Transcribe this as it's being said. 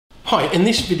Hi, in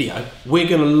this video, we're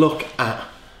going to look at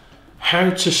how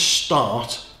to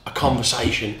start a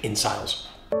conversation in sales.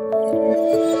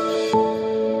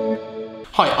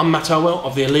 Hi, I'm Matthew Elwell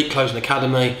of the Elite Closing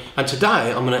Academy, and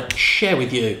today I'm going to share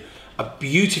with you a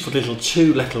beautiful little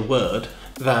two-letter word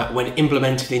that, when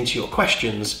implemented into your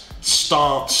questions,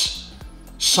 starts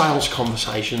sales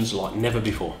conversations like never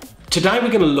before. Today we're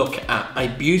going to look at a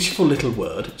beautiful little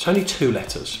word, it's only two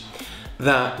letters,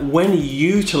 that when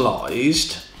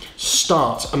utilised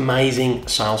starts amazing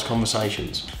sales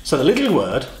conversations. So the little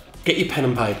word, get your pen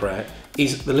and paper out,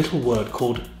 is the little word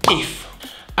called if.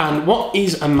 And what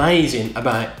is amazing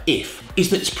about if is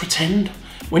that it's pretend.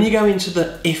 When you go into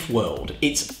the if world,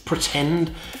 it's pretend,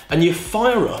 and you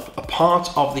fire up a part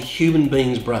of the human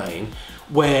being's brain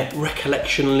where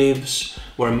recollection lives,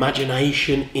 where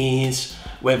imagination is,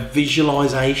 where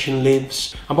visualization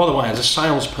lives. And by the way, as a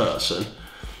salesperson,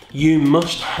 you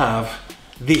must have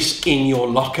this in your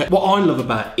locker. What I love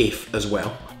about if as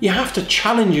well, you have to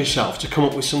challenge yourself to come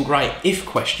up with some great if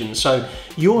questions. So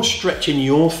you're stretching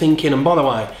your thinking, and by the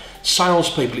way,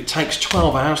 salespeople, it takes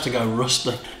 12 hours to go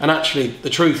rusty. And actually, the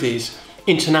truth is,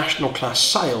 international class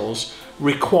sales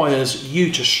requires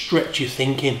you to stretch your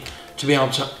thinking to be able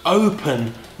to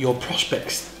open your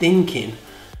prospects' thinking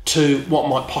to what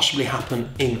might possibly happen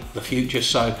in the future.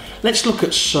 So let's look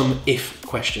at some if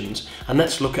questions, and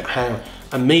let's look at how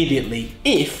immediately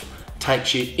if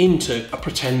takes you into a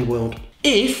pretend world.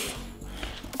 If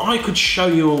I could show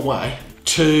you a way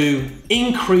to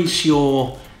increase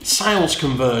your sales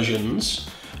conversions,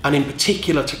 and in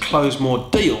particular to close more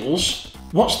deals,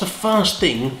 what's the first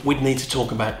thing we'd need to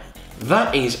talk about?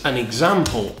 That is an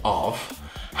example of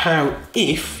how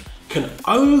if can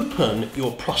open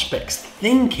your prospects'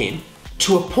 thinking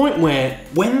to a point where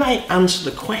when they answer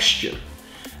the question,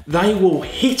 they will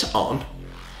hit on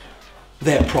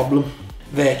their problem,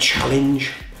 their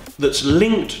challenge that's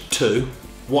linked to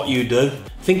what you do.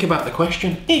 Think about the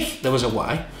question. If there was a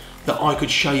way that I could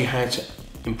show you how to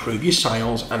improve your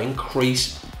sales and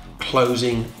increase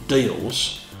closing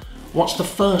deals, what's the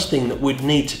first thing that we'd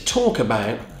need to talk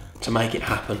about to make it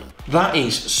happen? That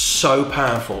is so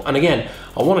powerful. And again,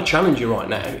 I want to challenge you right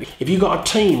now. If you've got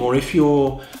a team, or if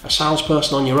you're a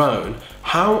salesperson on your own,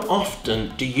 how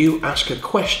often do you ask a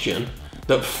question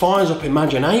that fires up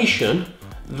imagination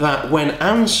that, when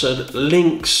answered,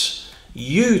 links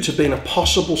you to being a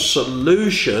possible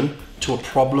solution to a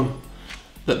problem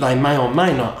that they may or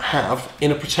may not have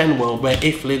in a pretend world where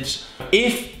if lives?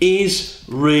 If is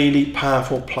really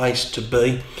powerful place to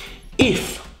be.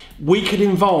 If we could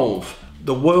involve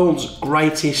the world's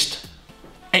greatest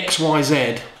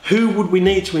XYZ, who would we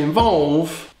need to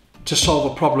involve to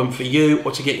solve a problem for you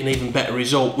or to get an even better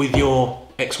result with your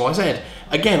XYZ?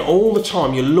 Again, all the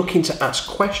time you're looking to ask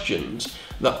questions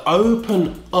that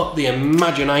open up the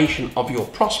imagination of your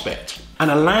prospect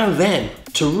and allow them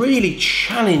to really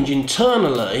challenge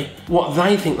internally what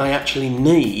they think they actually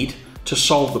need to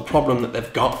solve the problem that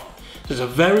they've got. There's a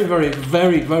very, very,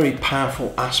 very, very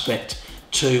powerful aspect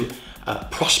to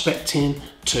prospecting,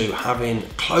 to having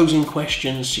closing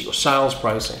questions, to your sales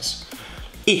process.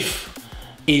 If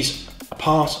is a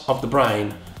part of the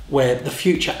brain where the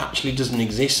future actually doesn't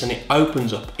exist, and it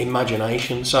opens up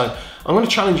imagination. So I'm going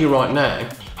to challenge you right now.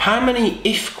 How many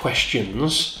if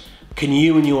questions can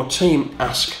you and your team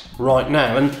ask right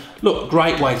now? And look, a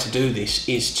great way to do this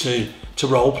is to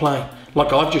role play.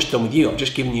 Like I've just done with you, I've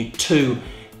just given you two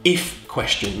if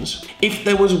questions. If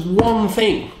there was one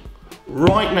thing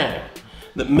right now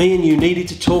that me and you needed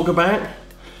to talk about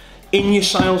in your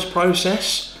sales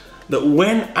process, that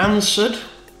when answered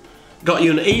got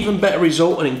you an even better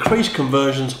result and increased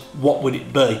conversions, what would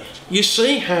it be? You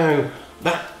see how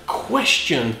that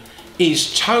question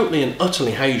is totally and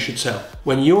utterly how you should sell.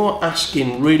 When you're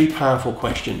asking really powerful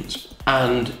questions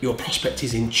and your prospect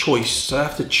is in choice, so they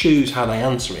have to choose how they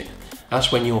answer it,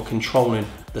 that's when you're controlling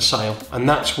the sale. And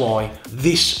that's why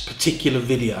this particular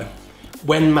video,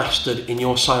 when mastered in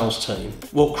your sales team,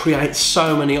 will create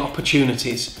so many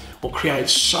opportunities, will create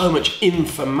so much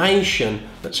information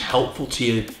that's helpful to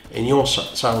you in your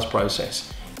sales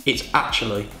process. It's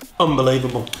actually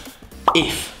unbelievable.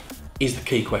 If is the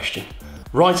key question.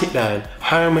 Write it down.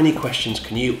 How many questions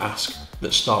can you ask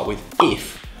that start with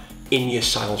if in your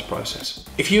sales process?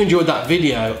 If you enjoyed that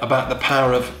video about the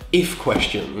power of if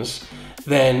questions,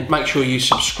 then make sure you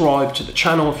subscribe to the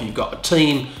channel. If you've got a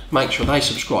team, make sure they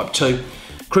subscribe too.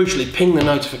 Crucially, ping the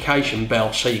notification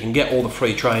bell so you can get all the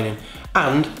free training,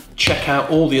 and check out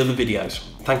all the other videos.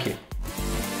 Thank you.